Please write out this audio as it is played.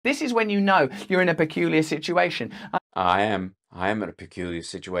This is when you know you're in a peculiar situation. I am in a peculiar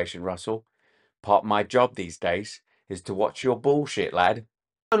situation, Russell. Part of my job these days is to watch your bullshit, lad.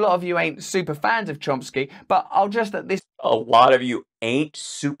 A lot of you ain't super fans of Chomsky, but I'll just at this A lot of you ain't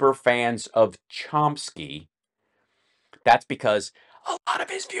super fans of Chomsky. That's because a lot of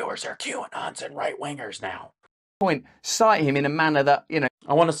his viewers are QAnons and right-wingers now. point cite him in a manner that, you know,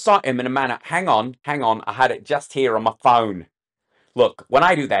 I want to cite him in a manner. Hang on. I had it just here on my phone. Look, when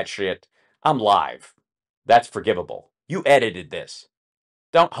I do that shit, I'm live. That's forgivable. You edited this.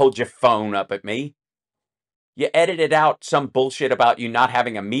 Don't hold your phone up at me. You edited out some bullshit about you not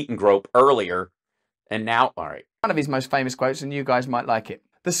having a meet and grope earlier, and now, all right. one of his most famous quotes, and you guys might like it.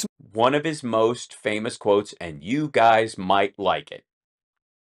 One of his most famous quotes, and you guys might like it.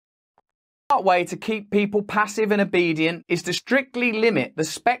 Smart way to keep people passive and obedient is to strictly limit the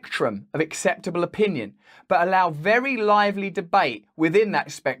spectrum of acceptable opinion, but allow very lively debate within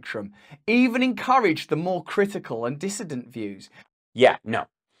that spectrum, even encourage the more critical and dissident views. Yeah, no.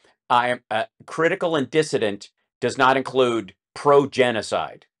 I am critical and dissident does not include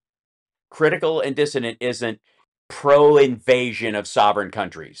pro-genocide. Critical and dissident isn't pro-invasion of sovereign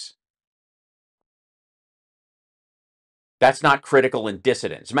countries. That's not critical and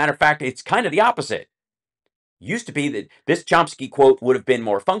dissident. As a matter of fact, it's kind of the opposite. Used to be that this Chomsky quote would have been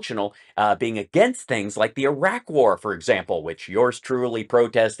more functional, being against things like the Iraq War, for example, which yours truly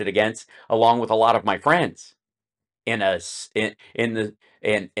protested against, along with a lot of my friends, in the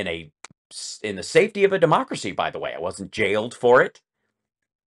safety of a democracy. By the way, I wasn't jailed for it,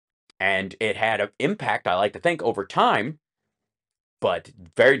 and it had an impact, I like to think, over time. But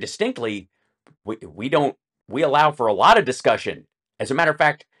very distinctly, we allow for a lot of discussion. As a matter of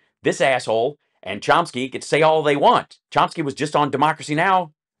fact, this asshole and Chomsky could say all they want. Chomsky was just on Democracy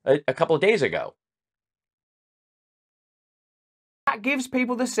Now! A couple of days ago. That gives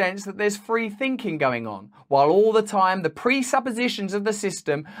people the sense that there's free thinking going on, while all the time the presuppositions of the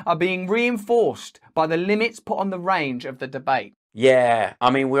system are being reinforced by the limits put on the range of the debate. Yeah, I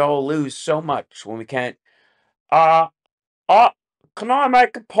mean, we all lose so much when we can't. Can I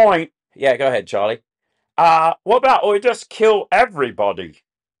make a point? Yeah, go ahead, Charlie. What about we just kill everybody?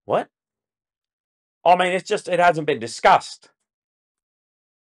 What? I mean, it hasn't been discussed.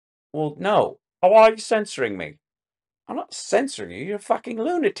 Well, no. Why are you censoring me? I'm not censoring you. You're a fucking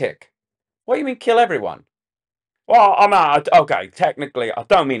lunatic. What do you mean kill everyone? Well, I'm not. Okay, technically, I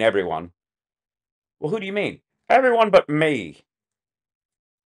don't mean everyone. Well, who do you mean? Everyone but me.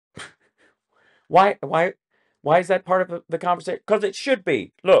 Why is that part of the conversation? Because it should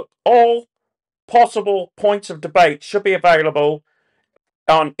be. Look, all possible points of debate should be available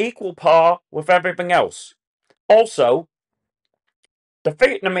on equal par with everything else. Also, the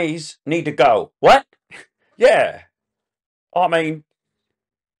Vietnamese need to go. What? Yeah. I mean,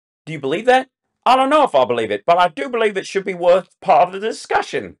 do you believe that? I don't know if I believe it, but I do believe it should be worth part of the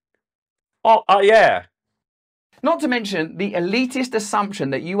discussion. Oh, yeah. Not to mention the elitist assumption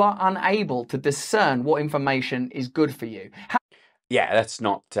that you are unable to discern what information is good for you. Yeah, that's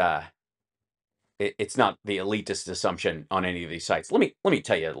not. It's not the elitist assumption on any of these sites. Let me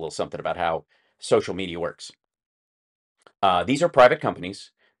tell you a little something about how social media works. These are private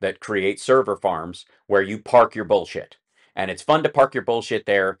companies that create server farms where you park your bullshit. And it's fun to park your bullshit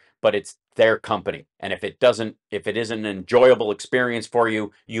there, but it's their company. And if it isn't an enjoyable experience for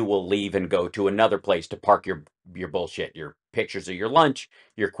you, you will leave and go to another place to park your bullshit, your pictures of your lunch,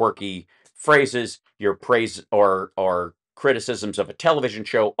 your quirky phrases, your praise or criticisms of a television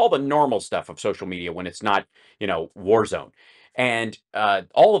show, all the normal stuff of social media when it's not, war zone. And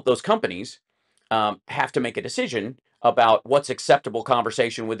all of those companies have to make a decision about what's acceptable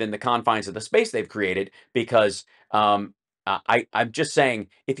conversation within the confines of the space they've created, because I'm just saying,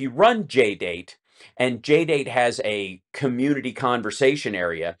 if you run JDate and JDate has a community conversation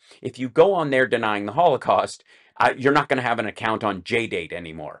area, if you go on there denying the Holocaust, you're not going to have an account on JDate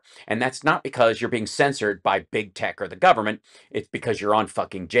anymore. And that's not because you're being censored by big tech or the government. It's because you're on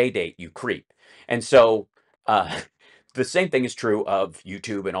fucking JDate, you creep. And so the same thing is true of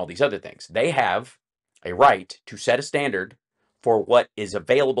YouTube and all these other things. They have a right to set a standard for what is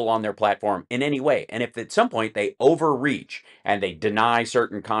available on their platform in any way. And if at some point they overreach and they deny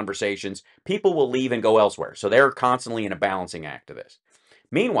certain conversations, people will leave and go elsewhere. So they're constantly in a balancing act of this.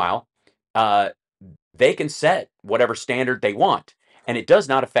 Meanwhile, they can set whatever standard they want. And it does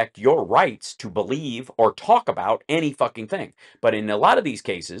not affect your rights to believe or talk about any fucking thing. But in a lot of these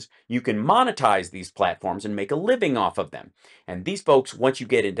cases, you can monetize these platforms and make a living off of them. And these folks, once you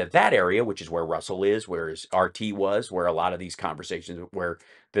get into that area, which is where Russell is, where his RT was, where a lot of these conversations, where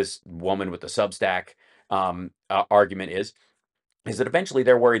this woman with the Substack argument is, is that eventually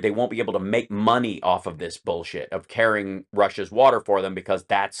they're worried they won't be able to make money off of this bullshit of carrying Russia's water for them because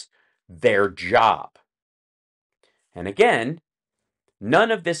that's their job. And again,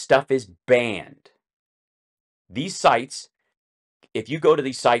 none of this stuff is banned. These sites, if you go to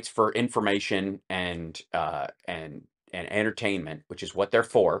these sites for information and entertainment, which is what they're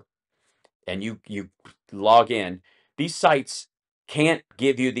for, and you log in, these sites can't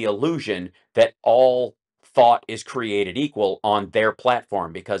give you the illusion that all thought is created equal on their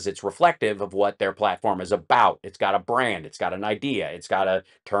platform, because it's reflective of what their platform is about. It's got a brand, it's got an idea, it's got a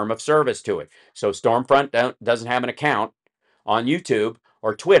term of service to it. So Stormfront doesn't have an account on YouTube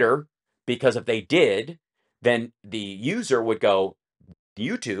or Twitter, because if they did, then the user would go,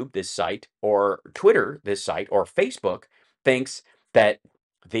 YouTube, this site, or Twitter, this site, or Facebook thinks that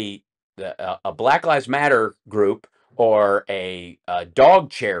a Black Lives Matter group, or a dog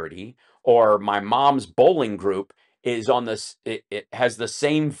charity, or my mom's bowling group is on this. It has the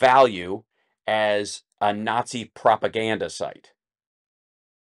same value as a Nazi propaganda site.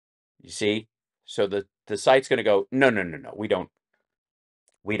 You see, so the site's going to go, no, no, no, no.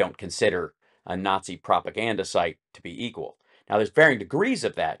 We don't consider a Nazi propaganda site to be equal. Now, there's varying degrees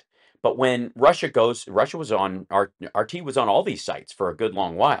of that, but when Russia was on, RT was on all these sites for a good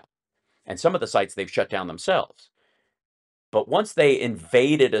long while, and some of the sites they've shut down themselves. But once they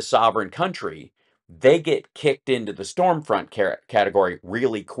invaded a sovereign country, they get kicked into the Stormfront category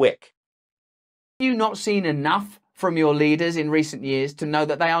really quick. Have you not seen enough from your leaders in recent years to know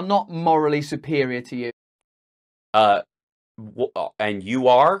that they are not morally superior to you? And you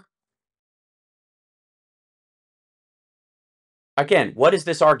are? Again, what is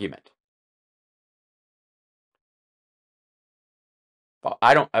this argument?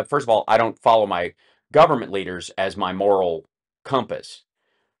 I don't, first of all, I don't follow my government leaders as my moral compass.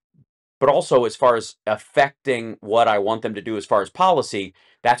 But also, as far as affecting what I want them to do as far as policy,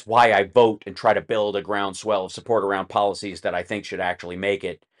 that's why I vote and try to build a groundswell of support around policies that I think should actually make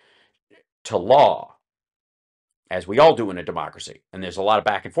it to law, as we all do in a democracy. And there's a lot of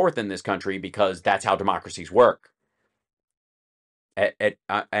back and forth in this country because that's how democracies work. And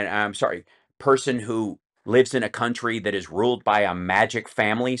I'm sorry, person who lives in a country that is ruled by a magic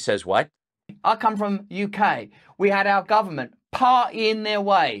family says what? I come from UK. We had our government partying their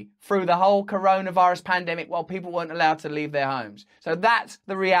way through the whole coronavirus pandemic while people weren't allowed to leave their homes. So that's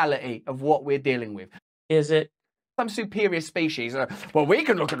the reality of what we're dealing with. Is it? Some superior species. Well, we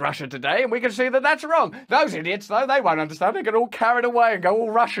can look at Russia today and we can see that that's wrong. Those idiots, though, they won't understand. They get all carried away and go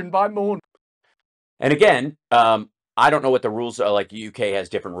all Russian by morn. And again, I don't know what the rules are. Like, UK has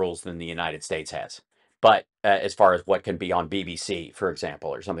different rules than the United States has. But as far as what can be on BBC, for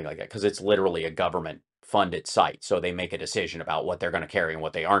example, or something like that, because it's literally a government-funded site. So they make a decision about what they're going to carry and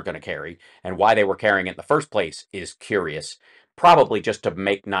what they aren't going to carry. And why they were carrying it in the first place is curious. Probably just to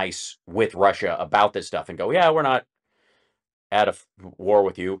make nice with Russia about this stuff and go, yeah, we're not at a war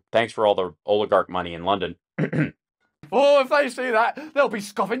with you. Thanks for all the oligarch money in London. Oh, if they see that, they'll be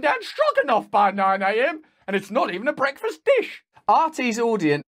scoffing down Stroganoff by 9 a.m. And it's not even a breakfast dish. RT's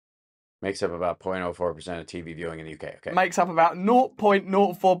audience makes up about 0.04% of TV viewing in the UK. Okay. Makes up about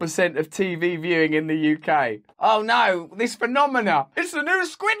 0.04% of TV viewing in the UK. Oh no, this phenomena. It's the new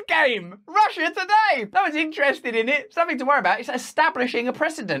Squid Game. Russia Today. No one's interested in it. Something to worry about. It's establishing a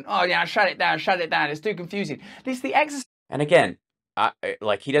precedent. Oh yeah, shut it down, shut it down. It's too confusing. This is the exercise. And again,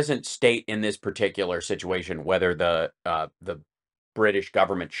 like, he doesn't state in this particular situation whether the British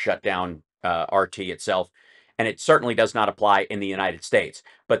government shut down RT itself. And it certainly does not apply in the United States.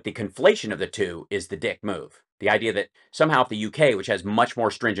 But the conflation of the two is the dick move. The idea that somehow if the UK, which has much more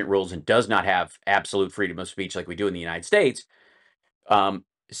stringent rules and does not have absolute freedom of speech like we do in the United States,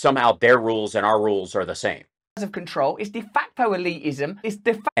 somehow their rules and our rules are the same. Of control, it's de facto elitism. It's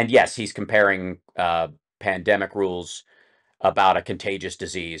and yes, he's comparing pandemic rules about a contagious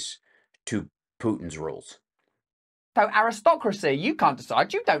disease to Putin's rules. So aristocracy, you can't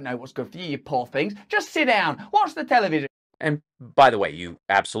decide. You don't know what's good for you, you poor things. Just sit down, watch the television. And by the way, you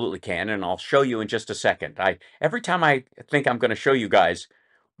absolutely can, and I'll show you in just a second. Every time I think I'm going to show you guys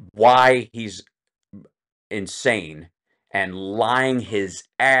why he's insane and lying his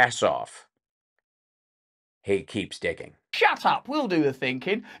ass off, he keeps digging. Shut up, we'll do the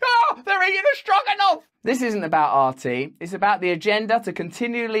thinking. Oh, they're eating a stroganoff! This isn't about RT, it's about the agenda to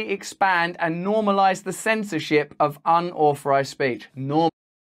continually expand and normalise the censorship of unauthorised speech. No,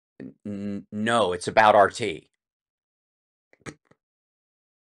 it's about RT.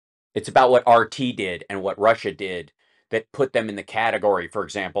 It's about what RT did and what Russia did that put them in the category, for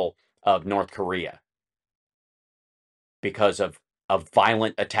example, of North Korea. Because of a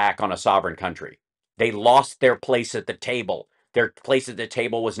violent attack on a sovereign country. They lost their place at the table. their place at the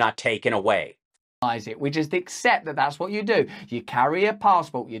table was not taken away. It. We just accept that that's what you do. You carry a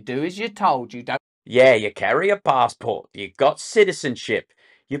passport. You do as you're told. You don't. Yeah, you carry a passport. You got citizenship.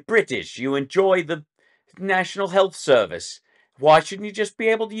 You're British. You enjoy the National Health Service. Why shouldn't you just be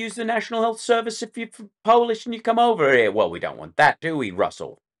able to use the National Health Service if you're Polish and you come over here? Well, we don't want that, do we,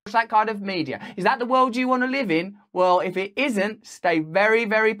 Russell? That kind of media. Is that the world you want to live in? Well, if it isn't, stay very,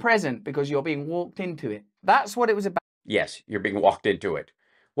 very present because you're being walked into it. That's what it was about. Yes, you're being walked into it.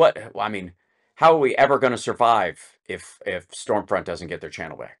 What? I mean, how are we ever going to survive if Stormfront doesn't get their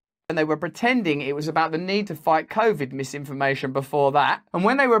channel back? And they were pretending it was about the need to fight COVID misinformation before that. And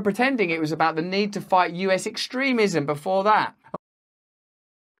when they were pretending it was about the need to fight US extremism before that.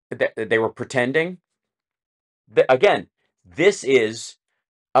 They were pretending. Again, this is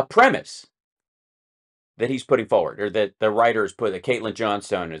a premise that he's putting forward, or that the writers that Caitlin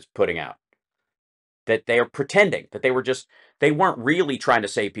Johnstone is putting out. That they are pretending that they weren't really trying to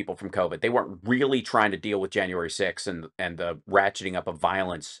save people from COVID. They weren't really trying to deal with January 6th and the ratcheting up of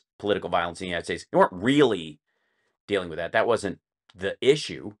violence, political violence in the United States. They weren't really dealing with that. That wasn't the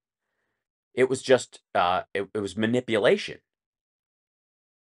issue. It was just, it was manipulation.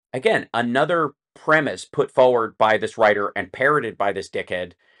 Again, another premise put forward by this writer and parroted by this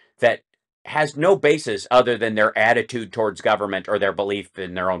dickhead that has no basis other than their attitude towards government or their belief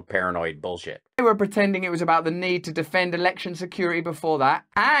in their own paranoid bullshit. They were pretending it was about the need to defend election security before that,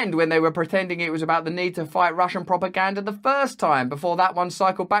 and when they were pretending it was about the need to fight Russian propaganda the first time before that one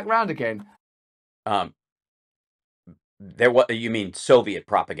cycled back round again. You mean Soviet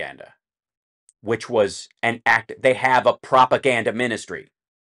propaganda, which was an act. They have a propaganda ministry.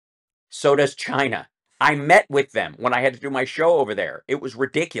 So does China. I met with them when I had to do my show over there. It was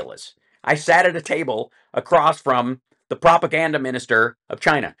ridiculous. I sat at a table across from the propaganda minister of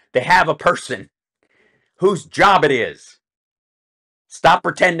China. They have a person whose job it is. Stop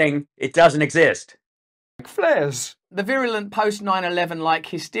pretending it doesn't exist. Flares. The virulent post-9/11-like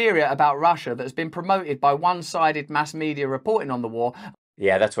hysteria about Russia that's been promoted by one-sided mass media reporting on the war.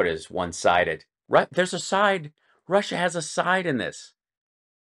 Yeah, that's what it is, one-sided. There's a side. Russia has a side in this.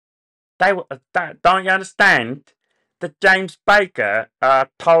 Don't you understand that James Baker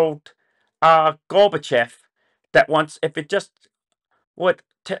told Gorbachev that once, if it just would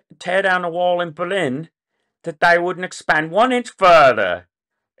tear down the wall in Berlin, that they wouldn't expand 1 inch further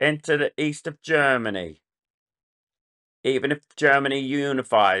into the east of Germany. Even if Germany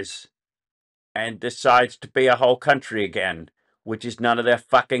unifies and decides to be a whole country again, which is none of their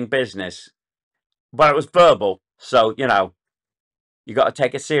fucking business. But it was verbal, so, you know, you got to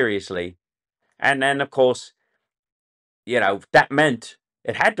take it seriously. And then, of course, you know, that meant,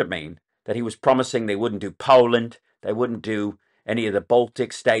 it had to mean, that he was promising they wouldn't do Poland, they wouldn't do any of the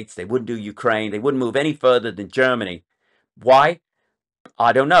Baltic states, they wouldn't do Ukraine, they wouldn't move any further than Germany. Why?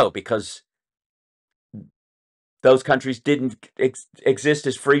 I don't know, because those countries didn't exist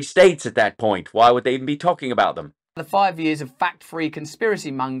as free states at that point. Why would they even be talking about them? The 5 years of fact-free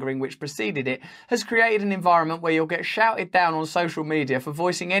conspiracy mongering which preceded it has created an environment where you'll get shouted down on social media for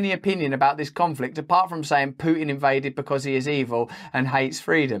voicing any opinion about this conflict apart from saying Putin invaded because he is evil and hates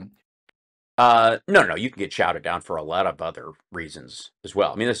freedom. No, you can get shouted down for a lot of other reasons as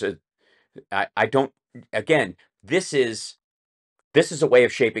well. I mean, I don't, again, this is a way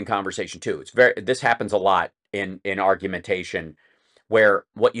of shaping conversation too. This happens a lot in argumentation, where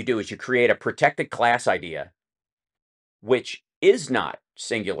what you do is you create a protected class idea, which is not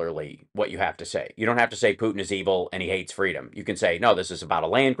singularly what you have to say. You don't have to say Putin is evil and he hates freedom. You can say, no, this is about a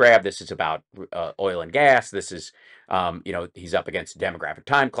land grab. This is about oil and gas. This is, you know, he's up against a demographic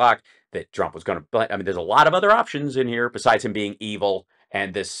time clock that Trump was going to, I mean, there's a lot of other options in here besides him being evil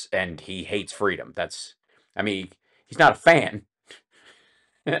and he hates freedom. I mean, he's not a fan,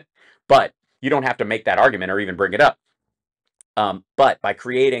 but you don't have to make that argument or even bring it up. But by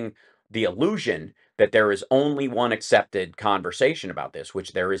creating the illusion that there is only one accepted conversation about this,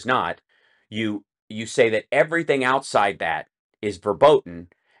 which there is not, you say that everything outside that is verboten,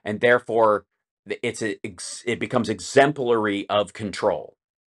 and therefore it becomes exemplary of control,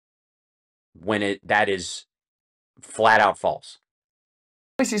 when that is flat out false.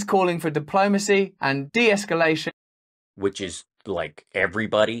 This is calling for diplomacy and de-escalation, which is like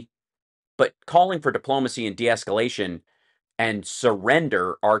everybody, but calling for diplomacy and de-escalation and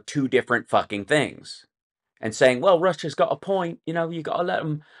surrender are two different fucking things. And saying, well, Russia's got a point, you know, you got to let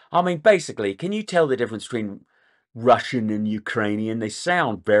them. I mean, basically, can you tell the difference between Russian and Ukrainian? They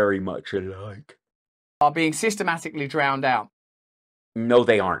sound very much alike. Are being systematically drowned out. No,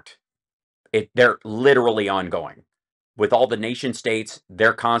 they aren't. They're literally ongoing. With all the nation states,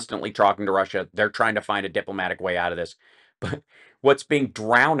 they're constantly talking to Russia. They're trying to find a diplomatic way out of this. But what's being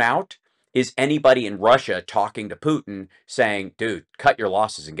drowned out is anybody in Russia talking to Putin saying, dude, cut your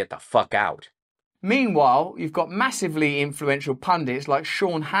losses and get the fuck out. Meanwhile, you've got massively influential pundits like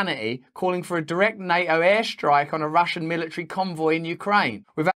Sean Hannity calling for a direct NATO airstrike on a Russian military convoy in Ukraine.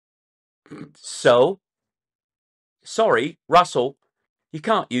 So, sorry, Russell, you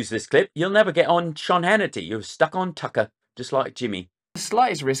can't use this clip. You'll never get on Sean Hannity. You're stuck on Tucker, just like Jimmy. The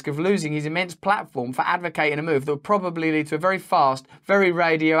slightest risk of losing his immense platform for advocating a move that would probably lead to a very fast, very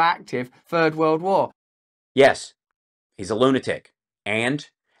radioactive Third World War. Yes, he's a lunatic. And,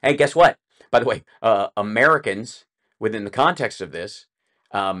 hey, guess what? By the way, Americans, within the context of this,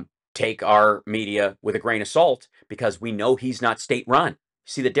 take our media with a grain of salt because we know he's not state-run.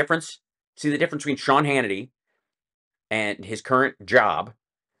 See the difference? See the difference between Sean Hannity and his current job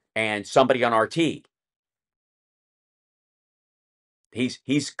and somebody on RT?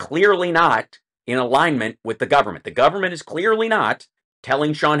 He's clearly not in alignment with the government. The government is clearly not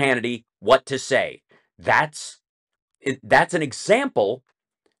telling Sean Hannity what to say. That's an example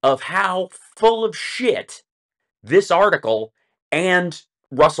of how full of shit this article and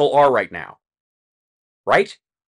Russell are right now. Right?